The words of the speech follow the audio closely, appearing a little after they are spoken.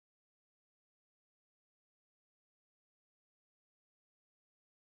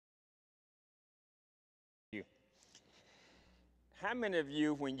How many of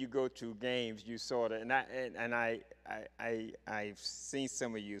you, when you go to games, you sort of, I've seen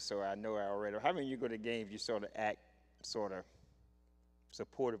some of you, so I know I already. How many of you go to games, you sort of act sort of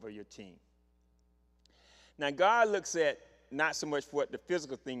supportive of your team? Now, God looks at not so much what the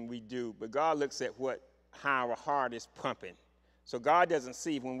physical thing we do, but God looks at how our heart is pumping. So God doesn't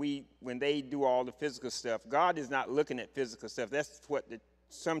see when they do all the physical stuff. God is not looking at physical stuff. That's what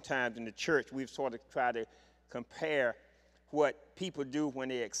sometimes in the church we've sort of tried to compare what people do when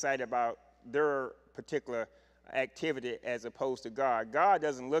they're excited about their particular activity as opposed to God. God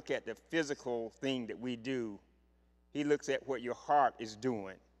doesn't look at the physical thing that we do. He looks at what your heart is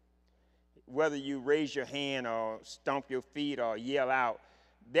doing. Whether you raise your hand or stomp your feet or yell out,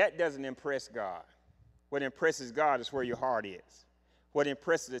 that doesn't impress God. What impresses God is where your heart is. What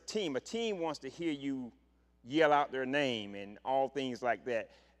impresses a team wants to hear you yell out their name and all things like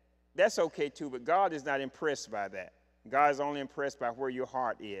that. That's okay too, but God is not impressed by that. God is only impressed by where your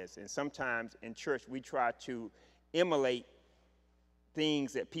heart is. And sometimes in church we try to emulate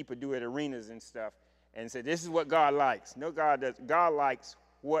things that people do at arenas and stuff and say, this is what God likes. No, God doesn't. God likes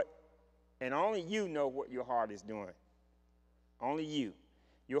what, and only you know what your heart is doing. Only you.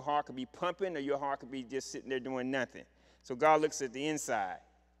 Your heart could be pumping or your heart could be just sitting there doing nothing. So God looks at the inside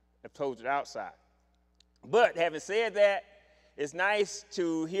opposed to the outside. But having said that, it's nice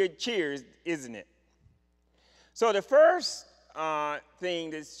to hear cheers, isn't it? So the first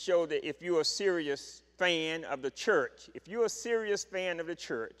thing that shows that if you're a serious fan of the church, if you're a serious fan of the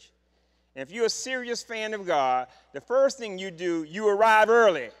church, and if you're a serious fan of God, the first thing you do, you arrive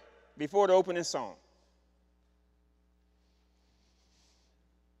early before the opening song.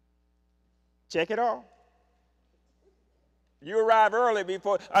 Check it off. You arrive early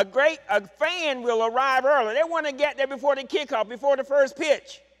before. A fan will arrive early. They want to get there before the kickoff, before the first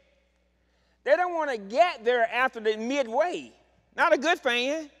pitch. They don't want to get there after the midway. Not a good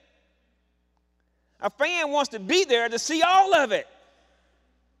fan. A fan wants to be there to see all of it.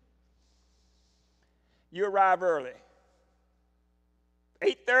 You arrive early.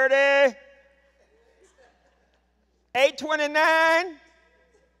 8:30, 8:29.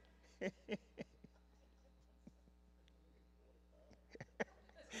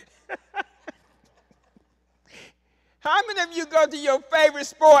 How many of you go to your favorite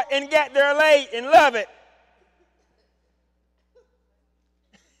sport and get there late and love it?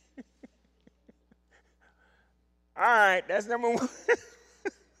 All right, that's number one.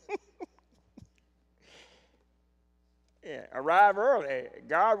 Yeah, arrive early.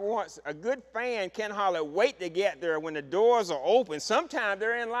 God wants a good fan can't hardly wait to get there when the doors are open. Sometimes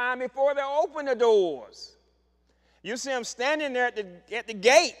they're in line before they open the doors. You see them standing there at the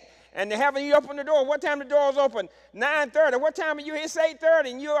gate, and they're having you open the door. What time the doors open? 9:30. What time are you here? It's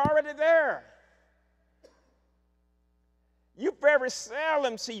 8:30, and you're already there. You very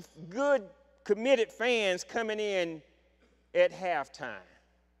seldom see good, committed fans coming in at halftime.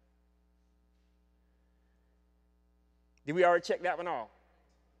 Did we already check that one off?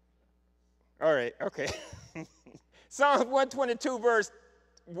 All right, okay. Psalms 122, verse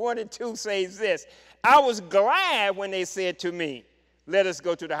 1 and 2 says this. I was glad when they said to me, let us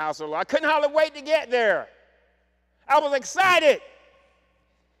go to the house of the Lord. I couldn't hardly wait to get there. I was excited.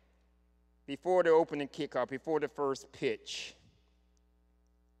 Before the opening kickoff, before the first pitch.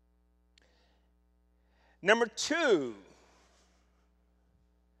 Number 2,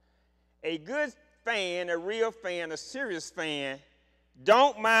 a good fan, a real fan, a serious fan,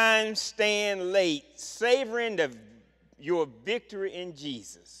 don't mind staying late, savoring your victory in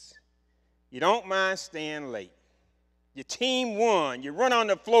Jesus. You don't mind staying late. Your team won. You run on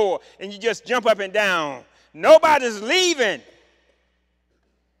the floor and you just jump up and down. Nobody's leaving.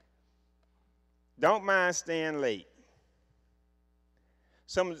 Don't mind staying late.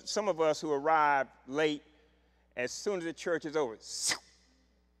 Some of us who arrive late, as soon as the church is over,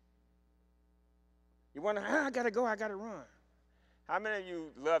 you wonder, I got to go, I got to run. How many of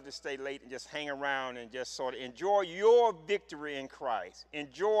you love to stay late and just hang around and just sort of enjoy your victory in Christ?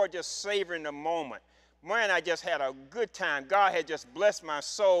 Enjoy just savoring the moment. Man, I just had a good time. God had just blessed my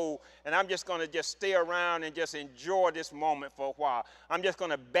soul, and I'm just going to just stay around and just enjoy this moment for a while. I'm just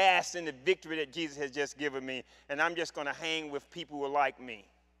going to bask in the victory that Jesus has just given me, and I'm just going to hang with people who are like me.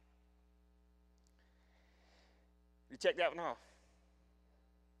 You check that one off?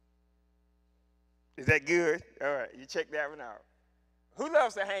 Is that good? All right, you check that one out. Who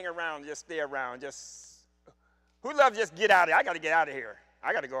loves to hang around and just stay around? Who loves just get out of here? I got to get out of here.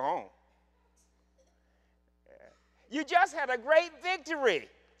 I got to go home. You just had a great victory.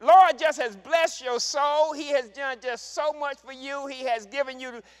 Lord, Lord just has blessed your soul. He has done just so much for you. He has given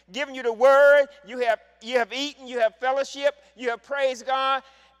you the word. You have eaten, you have fellowship, you have praised God,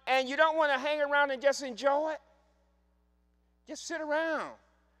 and you don't want to hang around and just enjoy it. Just sit around.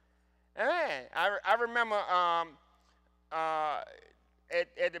 Man, I remember at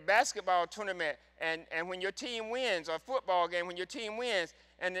the basketball tournament, and when your team wins, or football game, when your team wins,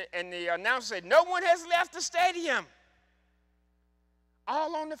 and the announcer said, no one has left the stadium.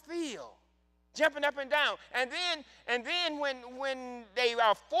 All on the field, jumping up and down. And then when they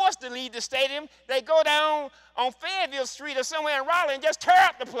are forced to leave the stadium, they go down on Fayetteville Street or somewhere in Raleigh and just tear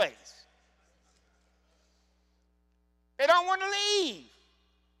up the place. They don't want to leave.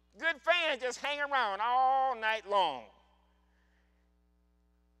 Good fans just hang around all night long.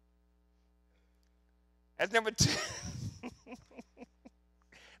 That's number 2.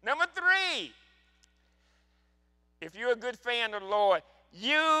 Number 3. If you're a good fan of the Lord,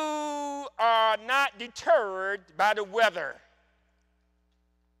 you are not deterred by the weather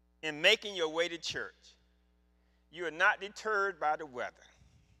in making your way to church. You are not deterred by the weather.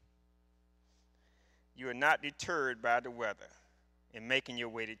 You are not deterred by the weather in making your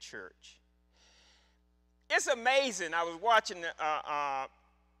way to church. It's amazing. I was watching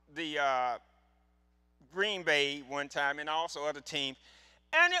the Green Bay one time, and also other teams,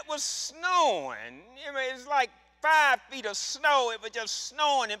 and it was snowing. I mean, it's like 5 feet of snow. It was just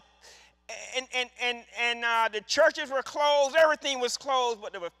snowing, and the churches were closed. Everything was closed,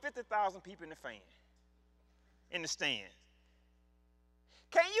 but there were 50,000 people in the stands.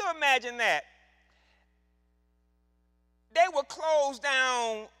 Can you imagine that? They would close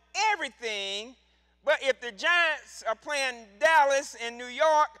down everything, but if the Giants are playing Dallas in New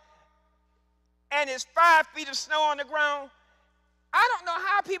York, and it's 5 feet of snow on the ground, I don't know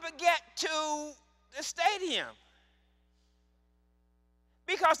how people get to the stadium,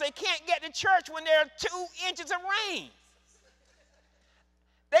 because they can't get to church when there are 2 inches of rain.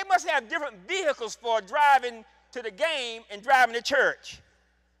 They must have different vehicles for driving to the game and driving to church.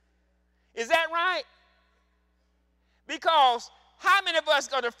 Is that right? Because how many of us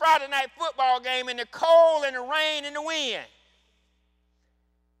go to Friday night football game in the cold and the rain and the wind?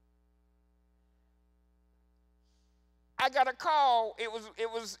 I got a call. It was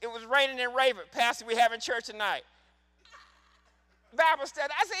raining in Rayford. Pastor, we having church tonight. Bible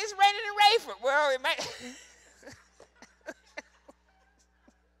study. I said, it's raining in Rayford. Well, it might.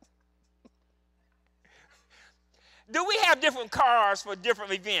 Do we have different cars for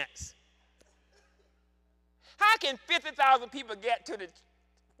different events? How can 50,000 people get to the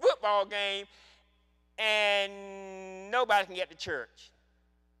football game and nobody can get to church?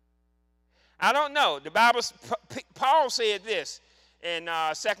 I don't know. The Bible, Paul said this in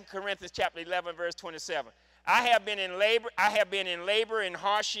 2 Corinthians chapter 11, verse 27. I have been in labor and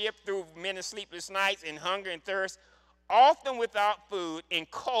hardship through many sleepless nights, in hunger and thirst, often without food, in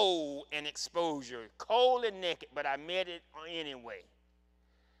cold and exposure, cold and naked, but I made it anyway.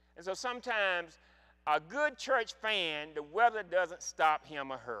 And so sometimes a good church fan, the weather doesn't stop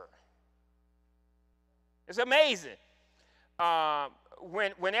him or her. It's amazing.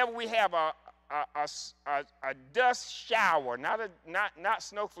 Whenever we have a dust shower, not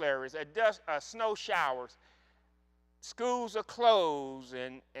snow flurries, snow showers, schools are closed,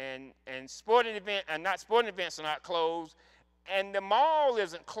 and sporting events are not closed, and the mall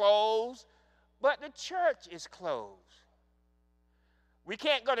isn't closed, but the church is closed. We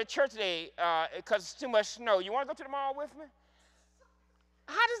can't go to church today because it's too much snow. You want to go to the mall with me?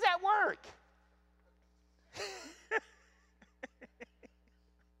 How does that work?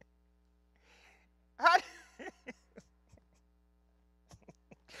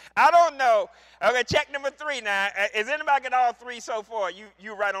 I don't know. Okay, check number 3 now. Is anybody got all 3 so far?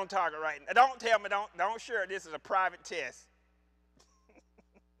 You right on target, right? Don't tell me. Don't share. This is a private test.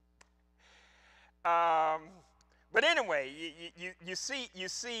 But anyway, you see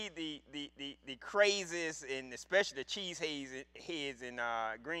the crazies, and especially the cheeseheads in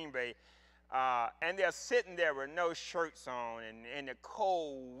Green Bay, and they're sitting there with no shirts on and the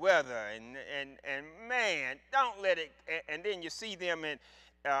cold weather, and man, don't let it. And then you see them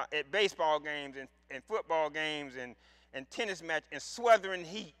at baseball games and football games and tennis matches in sweltering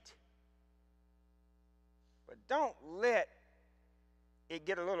heat. But don't let it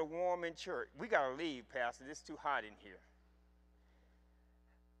get a little warm in church. We got to leave, Pastor. It's too hot in here.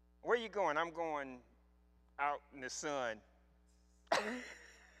 Where you going? I'm going out in the sun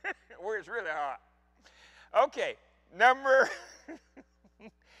where it's really hot. Okay, all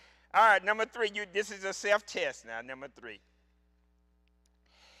right, number 3. This is a self-test now, number 3.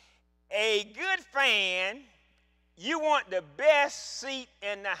 A good fan you want the best seat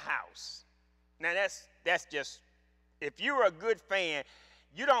in the house. Now, that's just, if you're a good fan,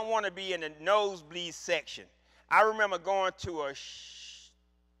 you don't want to be in the nosebleed section. I remember going to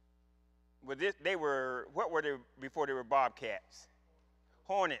what were they before they were Bobcats?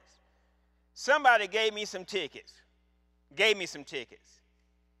 Hornets. Somebody gave me some tickets.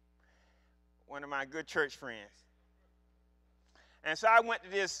 One of my good church friends. And so I went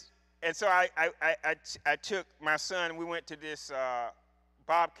to this, and so I took my son, we went to this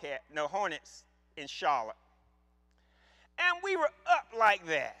Hornets in Charlotte. And we were up like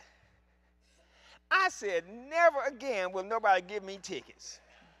that. I said, never again will nobody give me tickets.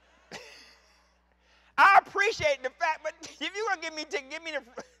 I appreciate the fact, but if you're going to give me tickets,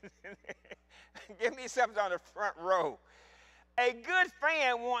 give me something on the front row. A good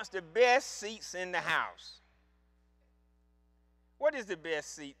fan wants the best seats in the house. What is the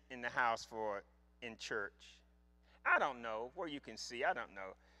best seat in the house for in church? I don't know. Where you can see, I don't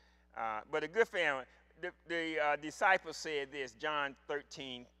know. But a good fan, the disciples said this, John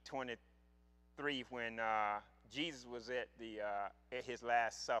 13:23, when Jesus was at his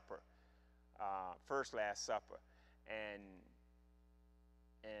Last Supper, first Last Supper, and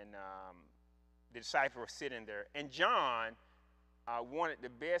the disciples were sitting there, and John wanted the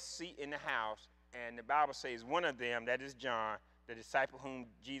best seat in the house, and the Bible says one of them, that is John, the disciple whom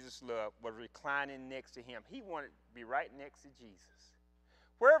Jesus loved, was reclining next to him. He wanted to be right next to Jesus.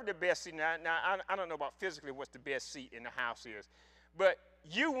 Wherever the best seat, now I don't know about physically what's the best seat in the house is, but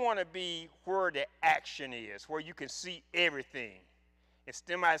you want to be where the action is, where you can see everything. If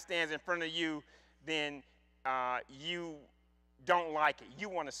somebody stands in front of you, then you don't like it. You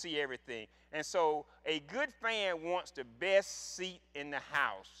want to see everything. And so a good fan wants the best seat in the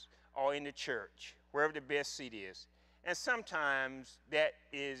house or in the church, wherever the best seat is. And sometimes that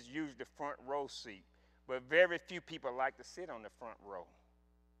is usually the front row seat, but very few people like to sit on the front row.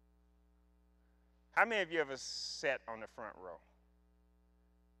 How many of you ever sat on the front row?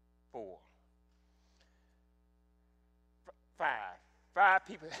 4. 5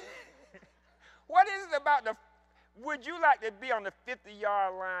 people. What is it about would you like to be on the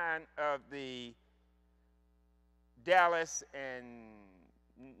 50-yard line of the Dallas and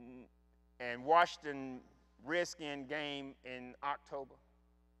Washington Redskins game in October?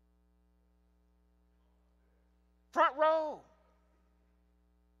 Front row.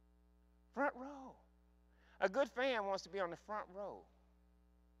 Front row. A good fan wants to be on the front row.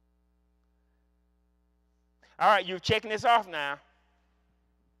 All right, you're checking this off now.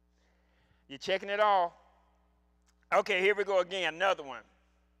 You're checking it off. Okay, here we go again. Another one.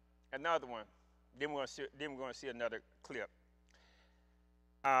 Then we're going to see another clip.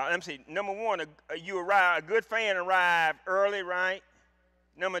 Let me see. Number 1, a good fan arrived early, right?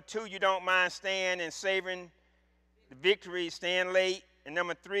 Number 2, you don't mind staying and savoring the victory, staying late. And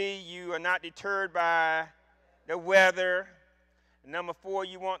number 3, you are not deterred by the weather. And number 4,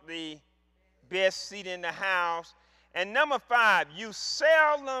 you want the best seat in the house. And number 5, you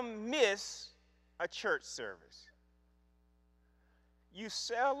seldom miss a church service. You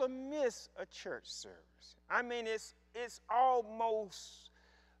seldom miss a church service. I mean, it's almost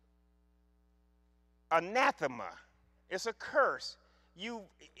anathema. It's a curse.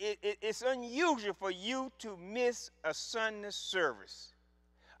 It's unusual for you to miss a Sunday service.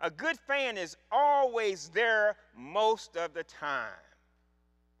 A good fan is always there most of the time.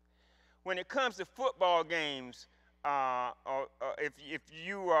 When it comes to football games, if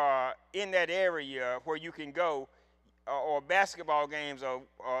you are in that area where you can go, or basketball games, or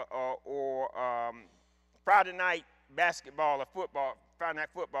Friday night basketball or football, Friday night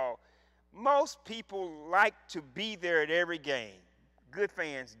football, most people like to be there at every game. Good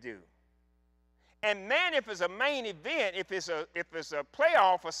fans do. And man, if it's a main event, if it's a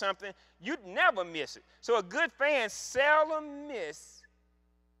playoff or something, you'd never miss it. So a good fan seldom miss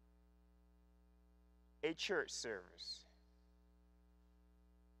a church service.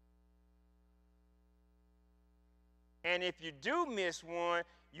 And if you do miss one,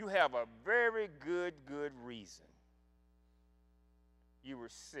 you have a very good reason. You were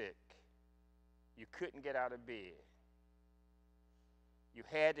sick. You couldn't get out of bed. You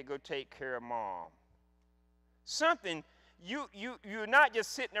had to go take care of mom. Something, you're not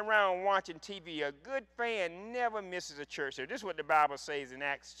just sitting around watching TV. A good fan never misses a church service. This is what the Bible says in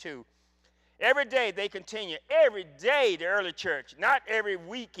Acts 2. Every day they continue. Every day the early church, not every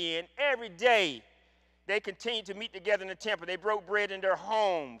weekend, every day. They continued to meet together in the temple. They broke bread in their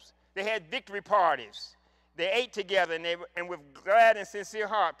homes. They had victory parties. They ate together and with glad and sincere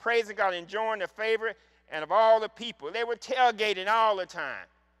heart, praising God, enjoying the favor and of all the people. They were tailgating all the time.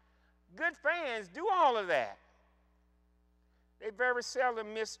 Good fans do all of that. They very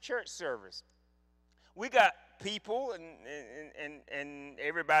seldom miss church service. We got people, and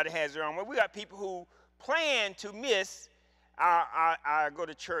everybody has their own way. We got people who plan to miss I go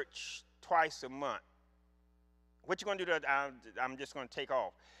to church twice a month. What you going to do? I'm just going to take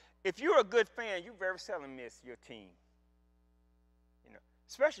off. If you're a good fan, you very seldom miss your team. You know,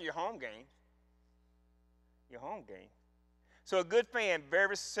 especially your home games. Your home game. So a good fan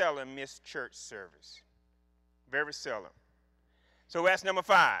very seldom miss church service. Very seldom. So that's number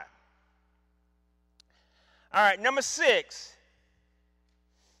 5. All right, number 6.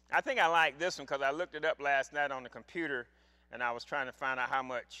 I think I like this one because I looked it up last night on the computer, and I was trying to find out how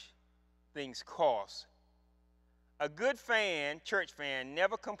much things cost. A good fan, church fan,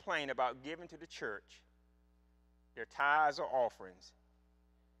 never complain about giving to the church their tithes or offerings.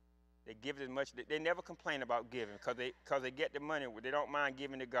 They give it as much. They never complain about giving because they get the money. They don't mind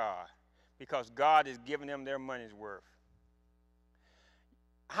giving to God because God is giving them their money's worth.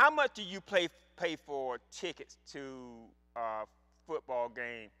 How much do you pay for tickets to a football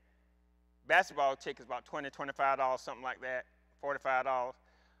game? Basketball tickets about $20, $25, something like that, $45.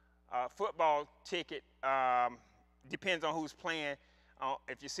 Football ticket depends on who's playing.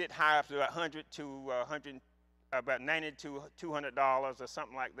 If you sit high up to about $100 to about $90 to $200 or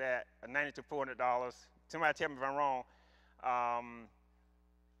something like that, or $90 to $400. Somebody tell me if I'm wrong.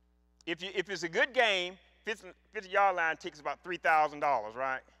 If it's a good game, 50-yard line tickets about $3,000,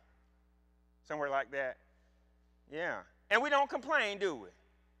 right? Somewhere like that. Yeah. And we don't complain, do we?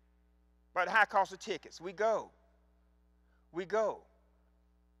 About the high cost of tickets. We go. We go.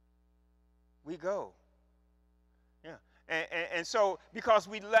 We go. Yeah. And so, because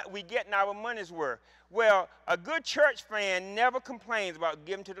we getting our money's worth. Well, a good church fan never complains about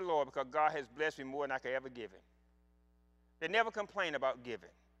giving to the Lord because God has blessed me more than I could ever give him. They never complain about giving.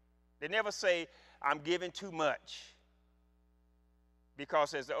 They never say, I'm giving too much.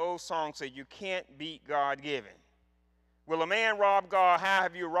 Because as the old song says, you can't beat God giving. Will a man rob God? How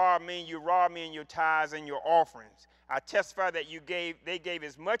have you robbed me? You robbed me in your tithes and your offerings. I testify that they gave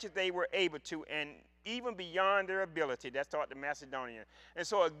as much as they were able to, and even beyond their ability. That's taught the Macedonian. And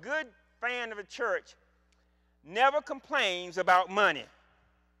so a good fan of a church never complains about money.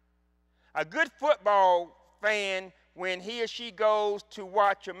 A good football fan, when he or she goes to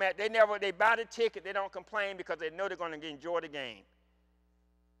watch a match, they buy the ticket, they don't complain because they know they're going to enjoy the game.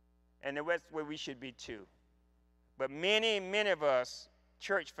 And that's where we should be too. But many of us,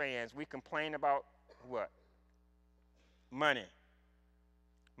 church fans, we complain about what? Money.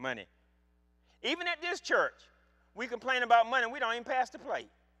 Money. Even at this church, we complain about money and we don't even pass the plate.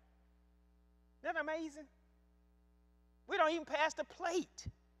 Isn't that amazing? We don't even pass the plate.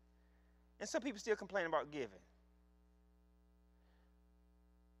 And some people still complain about giving.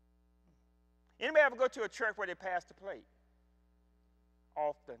 Anybody ever go to a church where they pass the plate?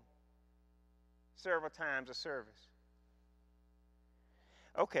 Often. Several times a service.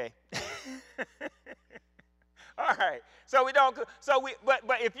 Okay. All right. So we don't.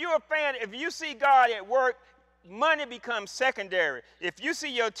 But if you're a fan, if you see God at work, money becomes secondary. If you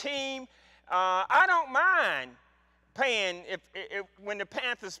see your team, I don't mind paying if when the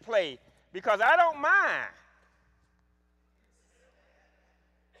Panthers play because I don't mind.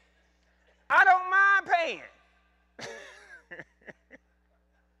 I don't mind paying.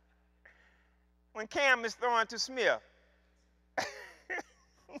 When Cam is throwing to Smith.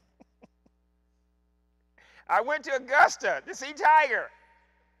 I went to Augusta to see Tiger.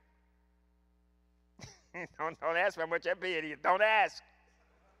 Don't ask me how much I paid. Don't ask.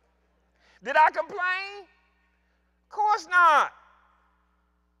 Did I complain? Of course not.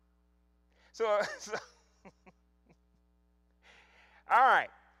 So all right.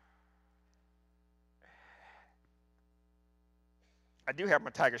 I do have my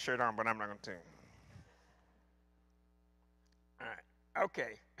Tiger shirt on, but I'm not going to. All right.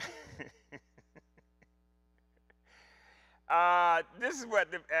 Okay. This is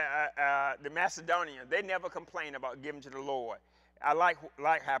what the Macedonians, they never complain about giving to the Lord. I like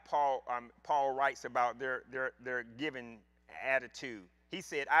how Paul writes about their giving attitude. He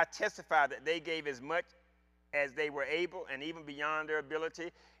said, I testify that they gave as much as they were able and even beyond their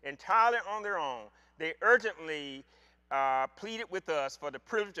ability, entirely on their own. They urgently pleaded with us for the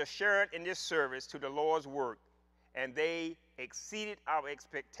privilege of sharing in this service to the Lord's work, and they exceeded our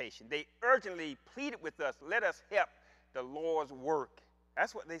expectation. They urgently pleaded with us, let us help the Lord's work.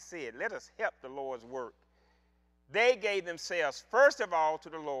 That's what they said. Let us help the Lord's work. They gave themselves first of all to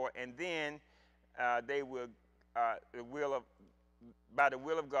the Lord, and then they will, by the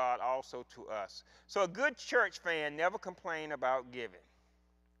will of God, also to us. So a good church fan never complain about giving.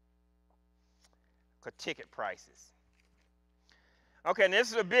 Ticket prices. Okay, and this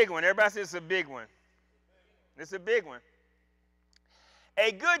is a big one. Everybody says it's a big one. This is a big one.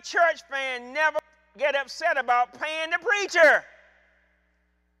 A good church fan never get upset about paying the preacher.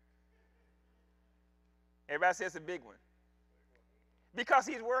 Everybody says it's a big one. Because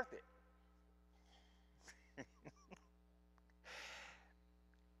he's worth it.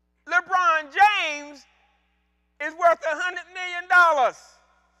 LeBron James is worth $100 million.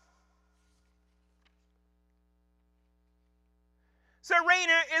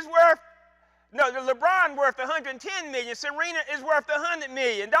 Serena is worth, LeBron worth $110 million. Serena is worth $100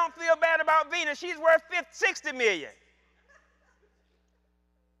 million. Don't feel bad about Venus. She's worth $60 million.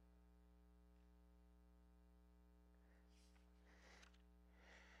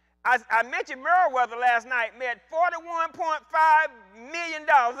 I mentioned Merriweather last night, made $41.5 million.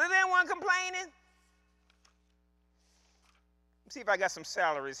 Is anyone complaining? Let's see if I got some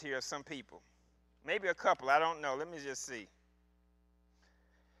salaries here of some people. Maybe a couple, I don't know. Let me just see.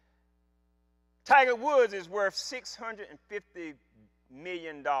 Tiger Woods is worth $650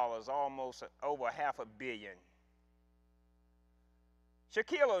 million, almost over $500 million.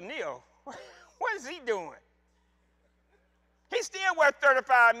 Shaquille O'Neal, what is he doing? He's still worth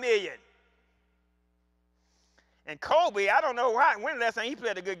 $35 million. And Kobe, I don't know why, when the last time he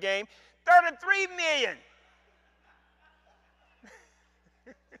played a good game, $33 million.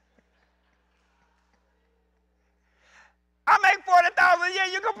 I make $40,000 a year,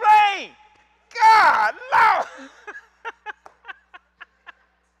 you complain. God, Lord.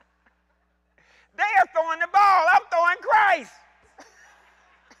 They are throwing the ball, I'm throwing Christ.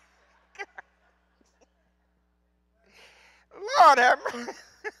 Lord have mercy.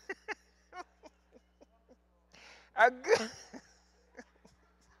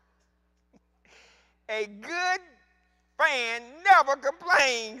 A good fan never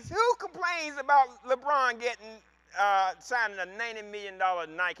complains. Who complains about LeBron getting signing a $90 million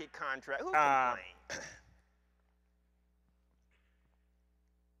Nike contract? Who complains?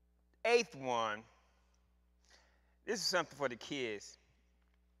 Eighth one. This is something for the kids.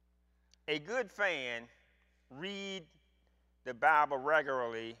 A good fan read the Bible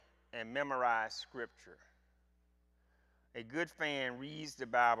regularly and memorize scripture. A good fan reads the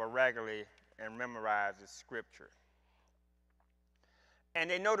Bible regularly and memorizes scripture. And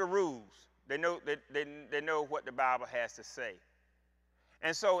they know the rules. They know what the Bible has to say.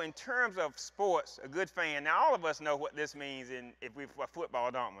 And so in terms of sports, a good fan, now all of us know what this means for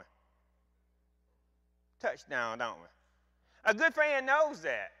football, don't we? Touchdown, don't we? A good fan knows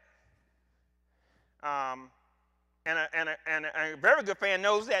that. And a very good fan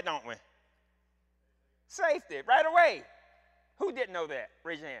knows that, don't we? Safety, right away. Who didn't know that?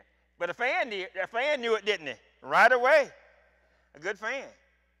 Raise your hand. But a fan did. A fan knew it, didn't he? Right away. A good fan.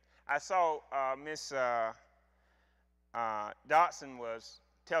 I saw Miss Dotson was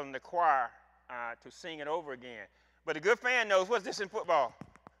telling the choir to sing it over again. But a good fan knows, what's this in football?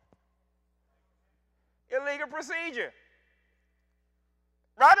 Illegal procedure.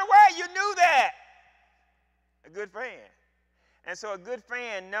 Right away, you knew that. A good fan. And so a good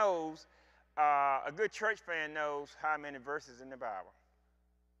fan knows, a good church fan knows how many verses in the Bible.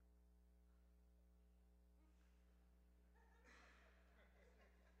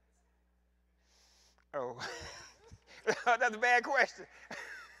 Oh, that's a bad question.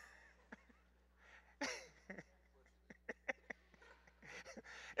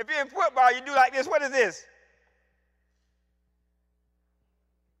 If you're in football, you do like this. What is this?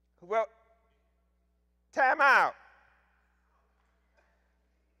 Well, time out.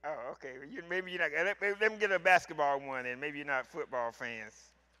 Oh, okay. Maybe you're not. Let me get a basketball one, and maybe you're not football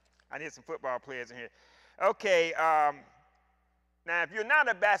fans. I need some football players in here. Okay. Now, if you're not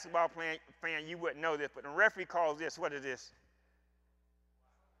a basketball fan, you wouldn't know this, but the referee calls this. What is this?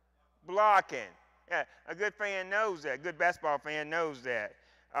 Blocking. Yeah, a good fan knows that. A good basketball fan knows that.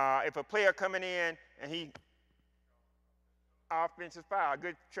 If a player coming in and he offensive foul, a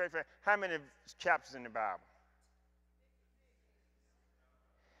good church fan, how many chapters in the Bible?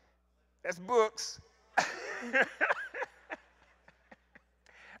 That's books.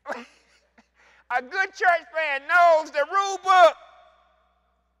 A good church fan knows the rule book.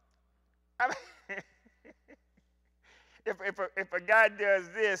 I mean, if a guy does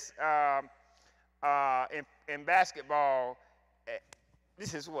this in basketball,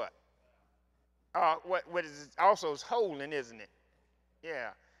 this is what? What is also is holding, isn't it?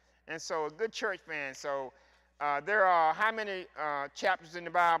 Yeah. And so a good church fan. So there are how many chapters in the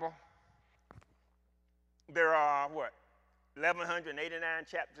Bible? There are what? 1,189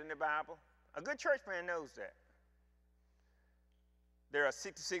 chapters in the Bible. A good church fan knows that. There are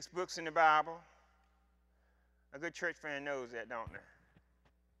 66 books in the Bible. A good church fan knows that, don't they?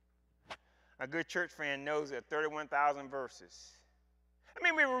 A good church fan knows there are 31,000 verses. I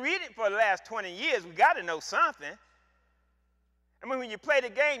mean, we were reading for the last 20 years. We got to know something. I mean, when you play the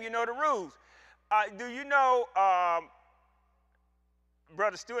game, you know the rules. Do you know,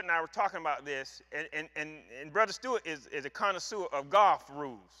 Brother Stewart and I were talking about this, and Brother Stewart is a connoisseur of golf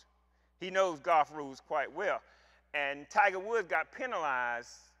rules. He knows golf rules quite well. And Tiger Woods got penalized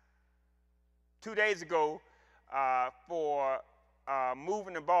 2 days ago for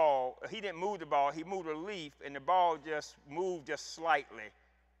moving the ball. He didn't move the ball. He moved a leaf, and the ball just moved just slightly,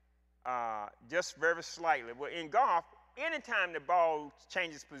 just very slightly. Well, in golf, anytime the ball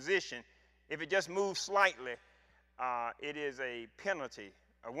changes position, if it just moves slightly, it is a penalty,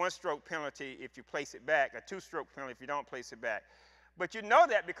 a one-stroke penalty if you place it back, a two-stroke penalty if you don't place it back. But you know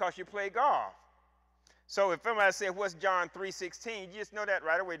that because you play golf. So if somebody says, what's John 3:16, you just know that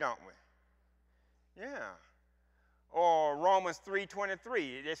right away, don't we? Yeah. Or Romans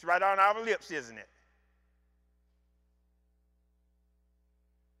 3:23. It's right on our lips, isn't it?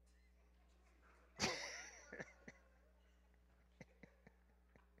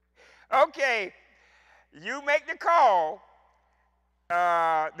 Okay, you make the call.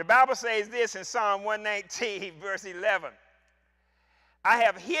 The Bible says this in Psalm 119, verse 11. I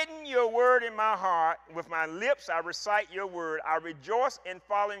have hidden your word in my heart. With my lips I recite your word. I rejoice in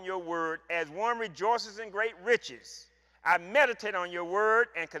following your word as one rejoices in great riches. I meditate on your word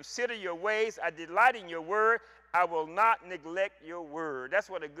and consider your ways. I delight in your word. I will not neglect your word. That's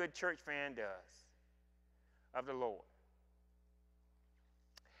what a good church fan does of the Lord.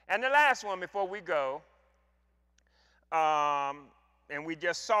 And the last one before we go, and we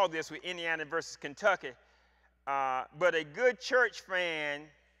just saw this with Indiana versus Kentucky, but a good church fan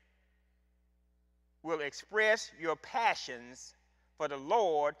will express your passions for the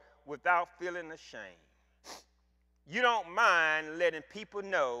Lord without feeling ashamed. You don't mind letting people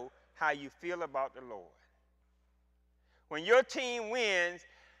know how you feel about the Lord. When your team wins,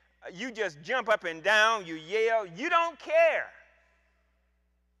 you just jump up and down, you yell, you don't care.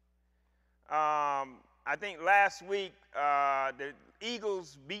 I think last week the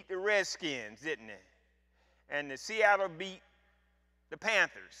Eagles beat the Redskins, didn't they? And the Seattle beat the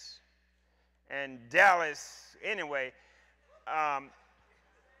Panthers. And Dallas, anyway.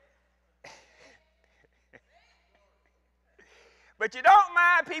 But you don't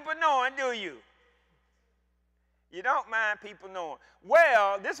mind people knowing, do you? You don't mind people knowing.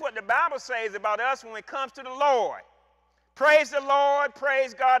 Well, this is what the Bible says about us when it comes to the Lord. Praise the Lord,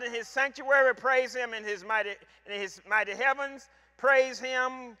 praise God in his sanctuary, praise him in his mighty heavens, praise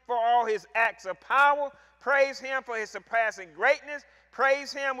him for all his acts of power, praise him for his surpassing greatness,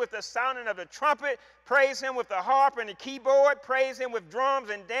 praise him with the sounding of the trumpet, praise him with the harp and the keyboard, praise him with drums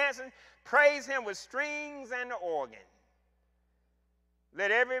and dancing, praise him with strings and the organ.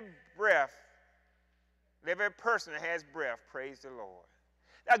 Let every person that has breath praise the Lord.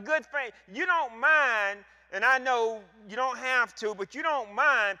 A good faith, you don't mind, and I know you don't have to, but you don't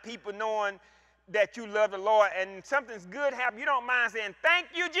mind people knowing that you love the Lord and something's good happens. You don't mind saying, thank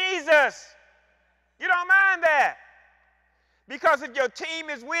you, Jesus. You don't mind that. Because if your team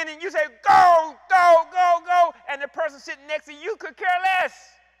is winning, you say, go, go, go, go, and the person sitting next to you could care less.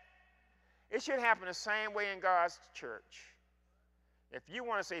 It should happen the same way in God's church. If you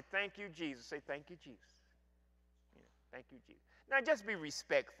want to say thank you, Jesus, say thank you, Jesus. Yeah, thank you, Jesus. Now, just be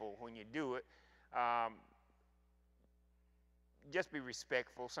respectful when you do it. Just be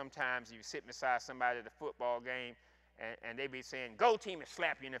respectful. Sometimes you sit beside somebody at a football game and they be saying, go team, and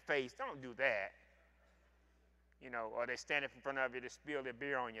slap you in the face. Don't do that. You know, or they stand in front of you to spill their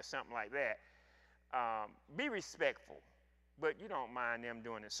beer on you, something like that. Be respectful, but you don't mind them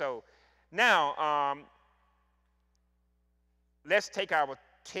doing it. So now, let's take our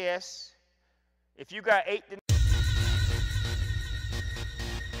test. If you got 8 to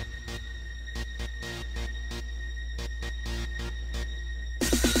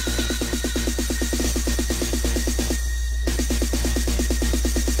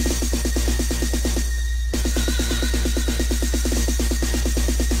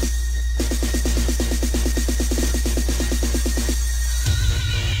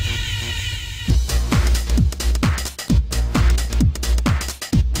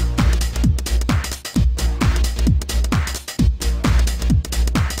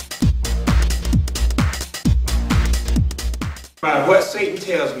what Satan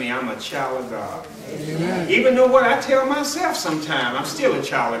tells me, I'm a child of God. Amen. Even though what I tell myself sometimes, I'm still a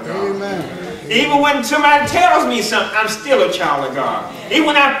child of God. Amen. Even when somebody tells me something, I'm still a child of God. Even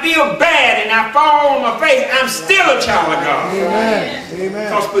when I feel bad and I fall on my face, I'm still a child of God. Amen.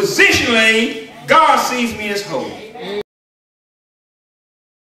 Because positionally, God sees me as holy.